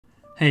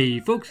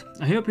Hey folks,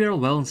 I hope you're all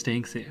well and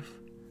staying safe.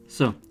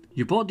 So,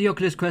 you bought the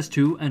Oculus Quest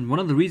 2 and one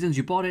of the reasons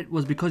you bought it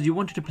was because you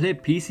wanted to play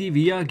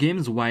PCVR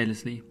games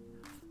wirelessly.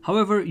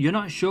 However, you're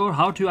not sure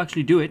how to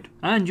actually do it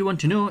and you want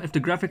to know if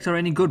the graphics are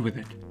any good with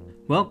it.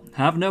 Well,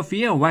 have no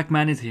fear,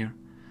 WaqMan is here.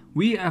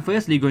 We are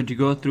firstly going to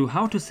go through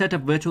how to set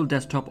up virtual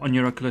desktop on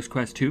your Oculus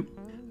Quest 2,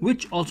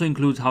 which also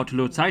includes how to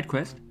load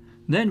sidequest.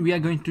 Then we are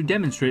going to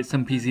demonstrate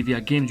some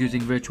PCVR games using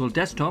virtual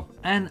desktop,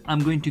 and I'm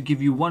going to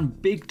give you one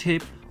big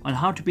tip on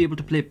how to be able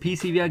to play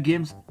PCVR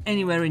games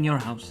anywhere in your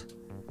house.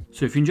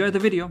 So if you enjoyed the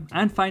video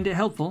and find it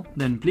helpful,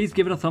 then please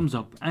give it a thumbs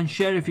up and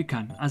share if you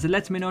can, as it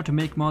lets me know to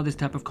make more of this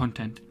type of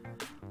content.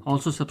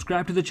 Also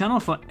subscribe to the channel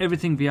for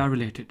everything VR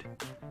related.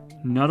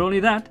 Not only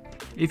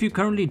that, if you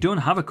currently don't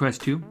have a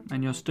Quest 2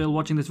 and you're still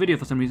watching this video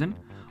for some reason,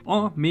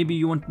 or maybe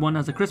you want one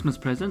as a Christmas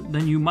present,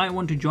 then you might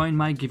want to join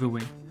my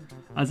giveaway,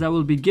 as I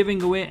will be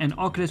giving away an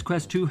Oculus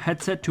Quest 2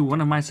 headset to one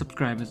of my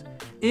subscribers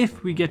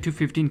if we get to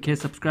 15k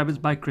subscribers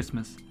by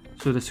Christmas.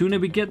 So the sooner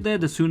we get there,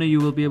 the sooner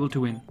you will be able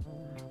to win.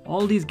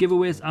 All these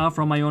giveaways are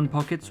from my own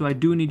pocket, so I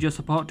do need your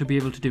support to be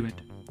able to do it.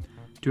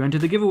 To enter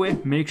the giveaway,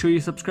 make sure you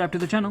subscribe to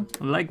the channel,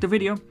 like the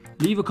video,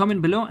 leave a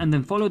comment below and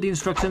then follow the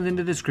instructions in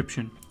the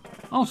description.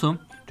 Also,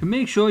 to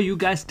make sure you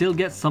guys still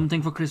get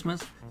something for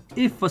Christmas,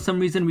 if for some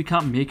reason we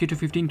can't make it to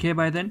 15k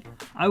by then,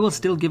 I will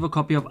still give a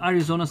copy of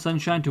Arizona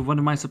Sunshine to one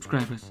of my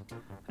subscribers.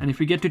 And if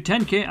we get to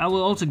 10k, I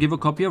will also give a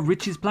copy of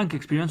Richie's Plank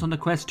Experience on the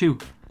Quest 2.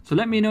 So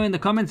let me know in the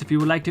comments if you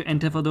would like to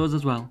enter for those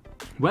as well.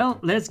 Well,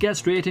 let's get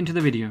straight into the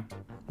video.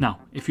 Now,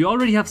 if you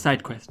already have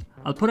sidequest,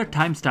 I'll put a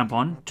timestamp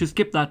on to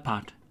skip that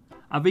part.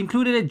 I've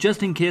included it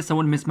just in case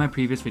someone missed my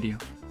previous video.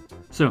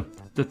 So,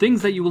 the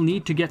things that you will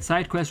need to get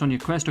sidequest on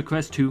your Quest or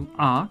Quest 2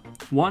 are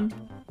 1.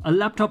 A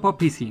laptop or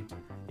PC.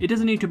 It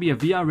doesn't need to be a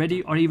VR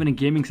ready or even a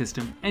gaming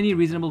system, any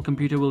reasonable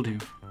computer will do.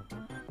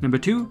 Number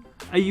 2.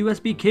 A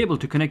USB cable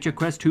to connect your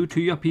Quest 2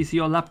 to your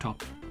PC or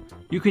laptop.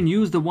 You can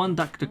use the one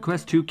that the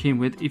Quest 2 came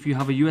with if you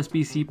have a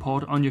USB-C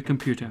port on your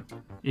computer.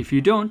 If you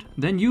don't,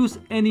 then use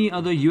any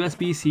other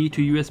USB-C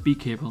to USB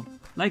cable,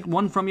 like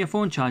one from your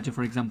phone charger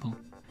for example.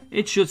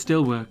 It should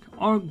still work,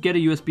 or get a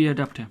USB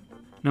adapter.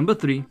 Number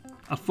 3.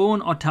 A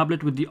phone or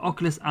tablet with the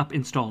Oculus app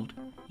installed.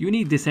 You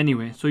need this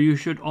anyway, so you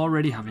should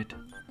already have it.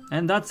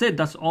 And that's it,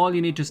 that's all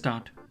you need to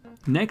start.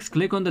 Next,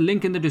 click on the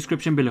link in the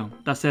description below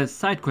that says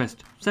sidequest,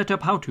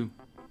 setup how to.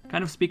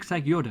 Kind of speaks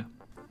like Yoda.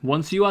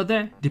 Once you are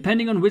there,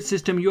 depending on which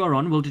system you are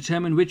on will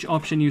determine which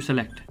option you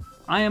select.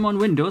 I am on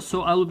Windows,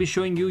 so I will be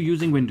showing you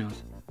using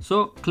Windows.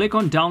 So click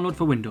on download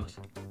for Windows.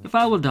 The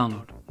file will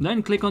download.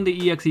 Then click on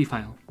the exe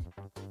file.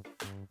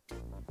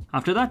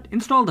 After that,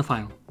 install the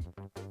file.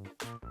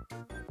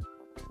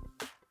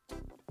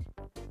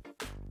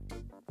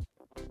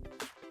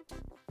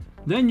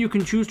 Then you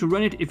can choose to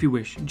run it if you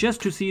wish,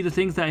 just to see the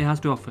things that it has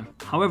to offer.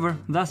 However,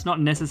 that's not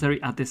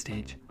necessary at this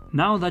stage.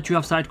 Now that you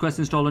have sidequest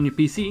installed on your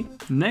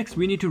PC, next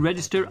we need to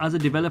register as a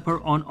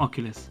developer on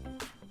Oculus.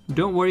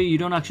 Don't worry, you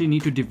don't actually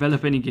need to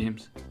develop any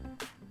games.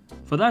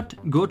 For that,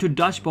 go to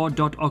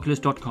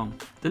dashboard.oculus.com.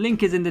 The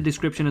link is in the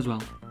description as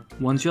well.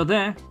 Once you're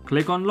there,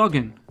 click on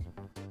login.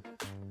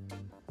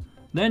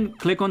 Then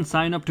click on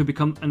sign up to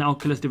become an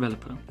Oculus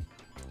developer.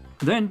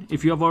 Then,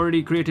 if you have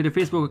already created a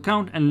Facebook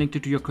account and linked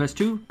it to your Quest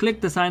 2,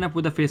 click the sign up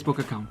with a Facebook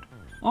account.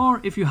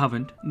 Or if you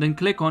haven't, then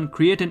click on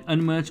create an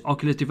unmerged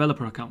Oculus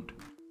developer account.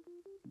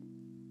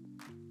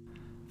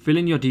 Fill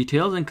in your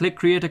details and click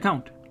create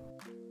account.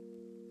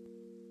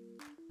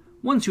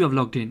 Once you have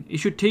logged in, it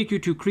should take you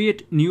to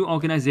create new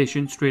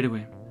organization straight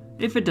away.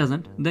 If it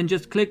doesn't, then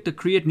just click the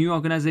create new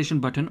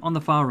organization button on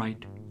the far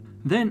right.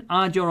 Then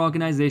add your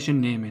organization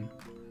name in.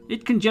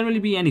 It can generally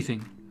be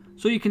anything,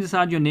 so you can just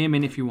add your name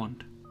in if you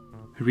want.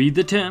 Read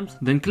the terms,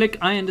 then click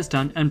I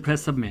understand and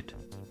press submit.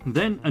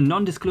 Then a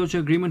non-disclosure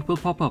agreement will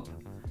pop up.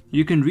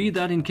 You can read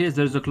that in case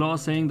there is a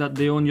clause saying that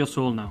they own your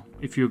soul now,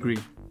 if you agree.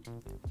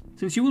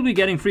 Since you will be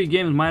getting free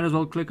games, might as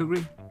well click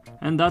agree.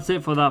 And that's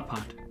it for that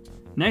part.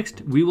 Next,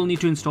 we will need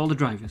to install the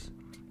drivers.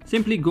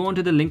 Simply go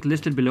onto the link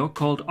listed below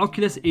called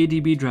Oculus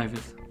Adb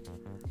Drivers.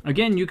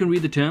 Again, you can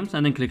read the terms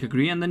and then click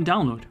agree and then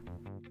download.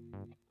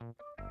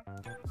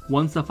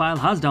 Once the file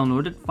has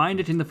downloaded, find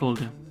it in the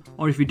folder.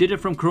 Or if you did it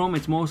from Chrome,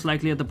 it's most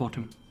likely at the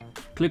bottom.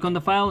 Click on the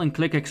file and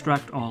click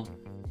extract all.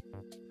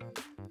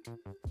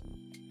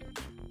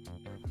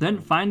 Then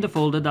find the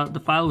folder that the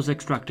file was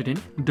extracted in,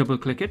 double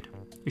click it.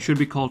 It should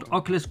be called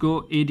Oculus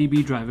Go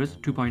Adb Drivers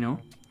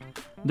 2.0.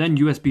 Then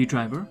USB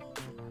driver.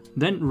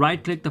 Then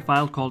right click the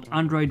file called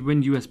Android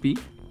Win USB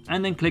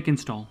and then click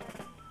install.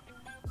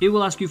 It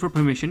will ask you for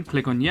permission,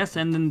 click on yes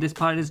and then this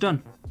part is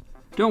done.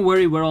 Don't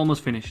worry, we're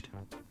almost finished.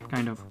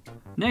 Kind of.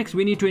 Next,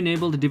 we need to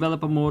enable the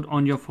developer mode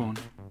on your phone.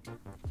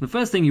 The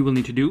first thing you will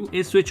need to do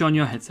is switch on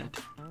your headset.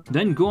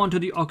 Then go onto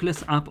the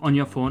Oculus app on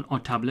your phone or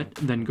tablet,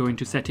 then go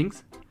into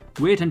settings.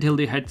 Wait until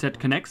the headset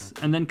connects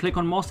and then click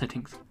on more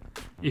settings.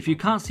 If you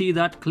can't see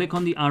that, click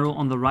on the arrow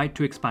on the right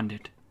to expand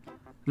it.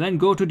 Then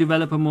go to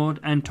developer mode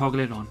and toggle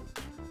it on.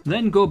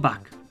 Then go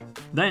back.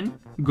 Then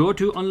go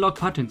to unlock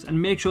patterns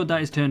and make sure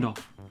that is turned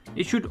off.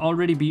 It should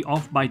already be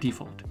off by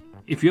default.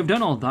 If you have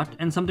done all that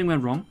and something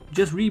went wrong,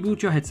 just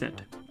reboot your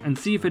headset and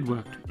see if it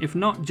worked. If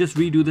not, just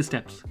redo the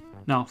steps.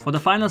 Now, for the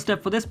final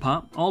step for this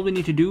part, all we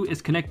need to do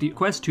is connect the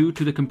Quest 2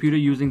 to the computer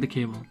using the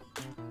cable.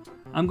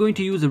 I'm going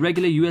to use a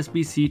regular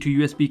USB-C to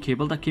USB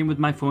cable that came with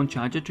my phone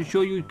charger to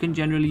show you can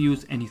generally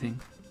use anything.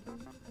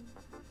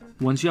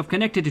 Once you have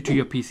connected it to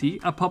your PC,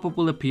 a pop-up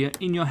will appear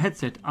in your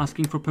headset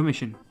asking for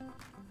permission.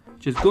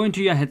 Just go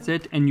into your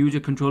headset and use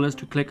your controllers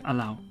to click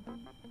Allow.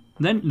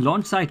 Then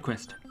launch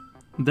sidequest.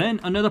 Then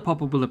another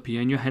pop-up will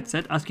appear in your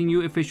headset asking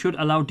you if it should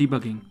allow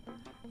debugging.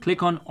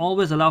 Click on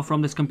Always Allow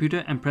from this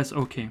computer and press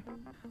OK.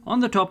 On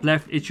the top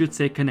left it should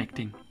say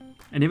Connecting,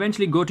 and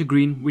eventually go to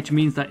green, which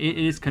means that it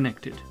is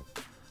connected.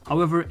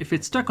 However, if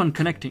it's stuck on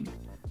connecting,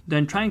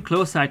 then try and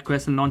close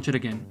sidequest and launch it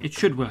again. It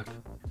should work.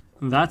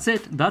 That's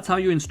it, that's how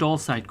you install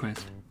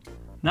sidequest.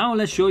 Now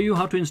let's show you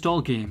how to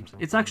install games.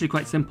 It's actually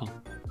quite simple.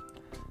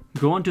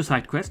 Go on to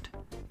sidequest,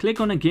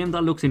 click on a game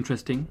that looks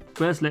interesting.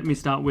 First let me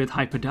start with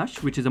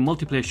Hyperdash, which is a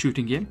multiplayer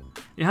shooting game.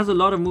 It has a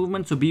lot of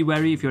movement, so be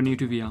wary if you're new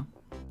to VR.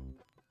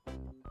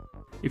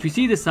 If you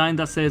see the sign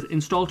that says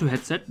install to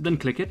headset, then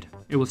click it.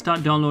 It will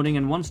start downloading,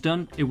 and once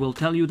done, it will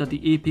tell you that the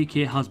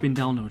APK has been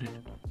downloaded.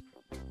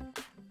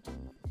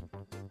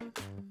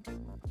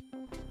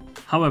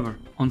 However,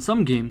 on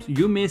some games,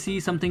 you may see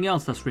something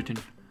else that's written,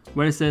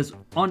 where it says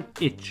on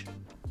itch.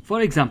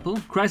 For example,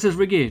 Crisis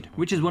Brigade,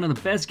 which is one of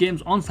the best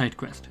games on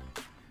sidequest.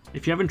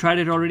 If you haven't tried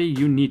it already,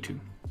 you need to.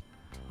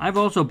 I've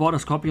also bought a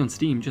copy on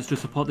Steam just to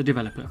support the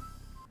developer.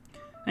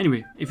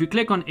 Anyway, if you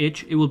click on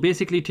itch, it will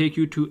basically take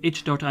you to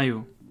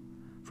itch.io.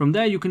 From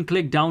there you can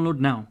click download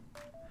now.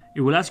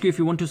 It will ask you if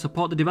you want to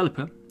support the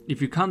developer. If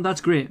you can't,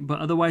 that's great, but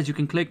otherwise you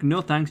can click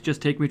no thanks,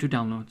 just take me to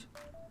downloads.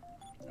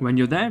 When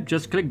you're there,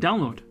 just click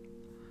download.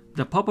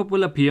 The pop-up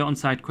will appear on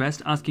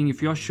sidequest asking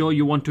if you're sure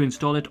you want to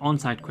install it on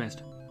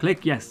sidequest.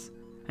 Click yes,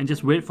 and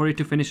just wait for it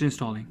to finish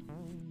installing.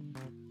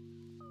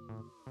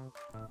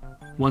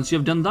 Once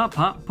you've done that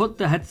part, put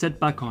the headset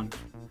back on.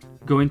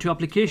 Go into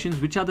applications,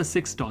 which are the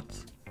 6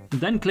 dots.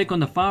 Then click on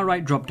the far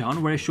right drop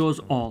down where it shows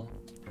all.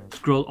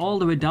 Scroll all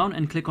the way down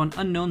and click on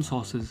unknown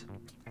sources.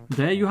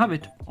 There you have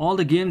it, all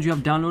the games you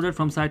have downloaded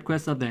from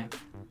sidequest are there.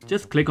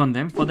 Just click on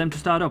them for them to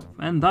start up,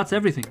 and that's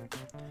everything.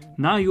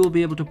 Now you will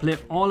be able to play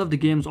all of the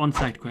games on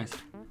sidequest.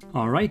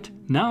 Alright,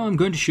 now I'm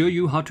going to show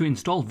you how to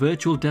install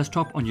Virtual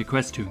Desktop on your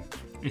Quest 2.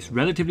 It's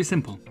relatively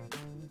simple.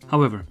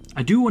 However,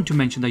 I do want to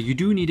mention that you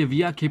do need a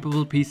VR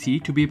capable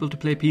PC to be able to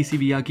play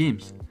PCVR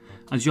games,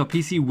 as your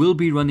PC will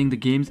be running the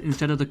games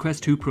instead of the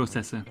Quest 2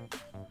 processor.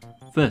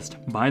 First,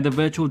 buy the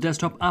Virtual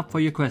Desktop app for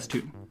your Quest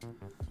 2.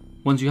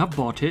 Once you have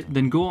bought it,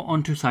 then go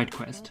on to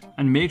sidequest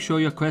and make sure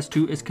your Quest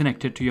 2 is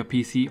connected to your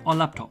PC or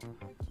laptop.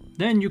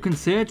 Then you can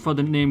search for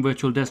the name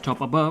Virtual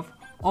Desktop above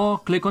or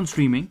click on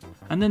Streaming,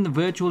 and then the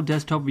Virtual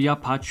Desktop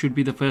VR patch should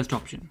be the first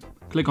option.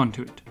 Click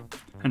onto it.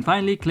 And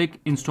finally click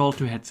Install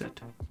to Headset.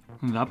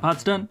 And that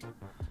part's done.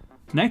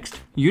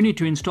 Next, you need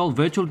to install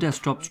Virtual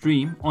Desktop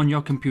Stream on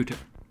your computer.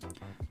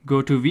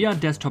 Go to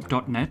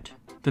vrdesktop.net,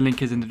 the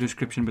link is in the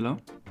description below.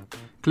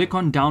 Click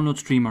on Download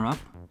Streamer app.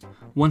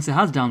 Once it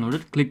has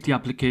downloaded, click the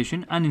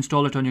application and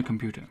install it on your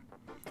computer.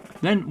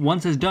 Then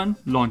once it's done,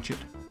 launch it.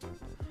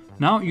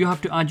 Now you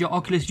have to add your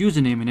Oculus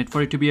username in it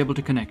for it to be able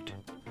to connect.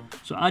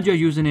 So add your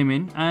username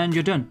in and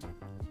you're done.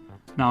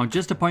 Now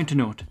just a point to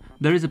note,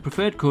 there is a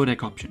preferred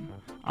codec option.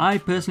 I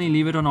personally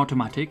leave it on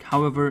automatic,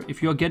 however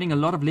if you're getting a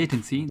lot of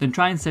latency, then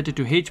try and set it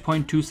to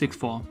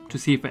H.264 to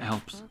see if it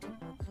helps.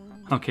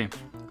 Okay,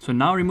 so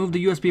now remove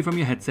the USB from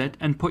your headset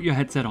and put your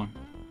headset on.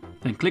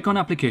 Then click on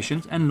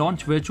Applications and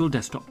launch Virtual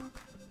Desktop.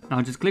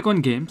 Now just click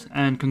on Games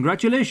and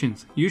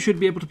congratulations, you should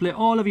be able to play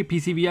all of your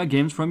PCVR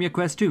games from your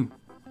Quest 2.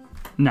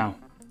 Now,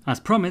 as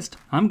promised,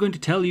 I'm going to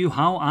tell you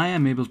how I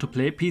am able to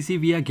play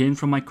PCVR games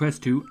from my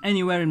Quest 2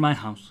 anywhere in my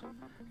house.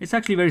 It's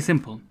actually very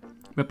simple,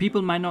 but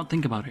people might not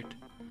think about it.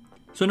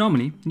 So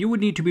normally, you would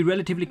need to be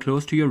relatively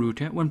close to your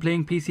router when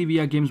playing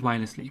PCVR games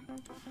wirelessly.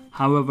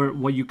 However,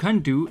 what you can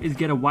do is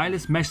get a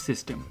wireless mesh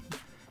system.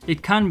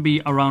 It can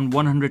be around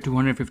 $100 to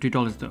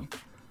 $150 though.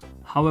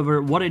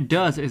 However, what it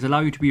does is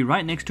allow you to be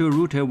right next to a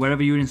router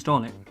wherever you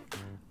install it.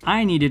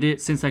 I needed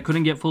it since I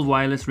couldn't get full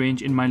wireless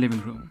range in my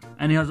living room,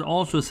 and it has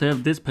also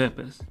served this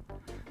purpose.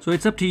 So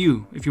it's up to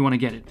you if you want to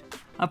get it.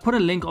 I've put a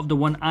link of the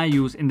one I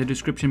use in the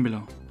description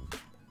below.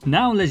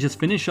 Now let's just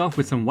finish off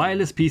with some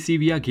wireless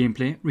PCVR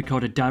gameplay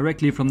recorded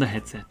directly from the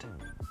headset.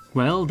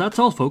 Well, that's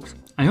all folks.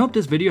 I hope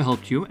this video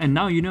helped you and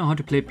now you know how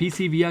to play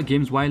PCVR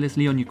games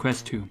wirelessly on your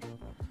Quest 2.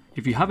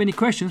 If you have any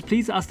questions,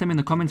 please ask them in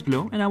the comments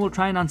below and I will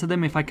try and answer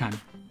them if I can.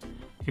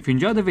 If you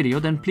enjoyed the video,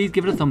 then please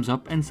give it a thumbs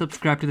up and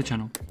subscribe to the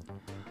channel.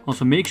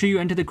 Also make sure you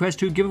enter the Quest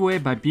 2 giveaway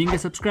by being a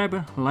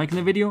subscriber, liking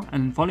the video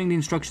and following the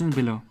instructions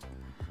below.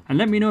 And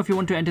let me know if you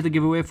want to enter the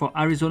giveaway for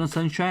Arizona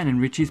Sunshine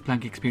and Richie's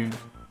Plank Experience.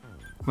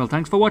 Well,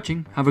 thanks for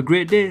watching, have a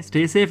great day,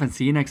 stay safe and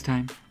see you next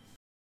time.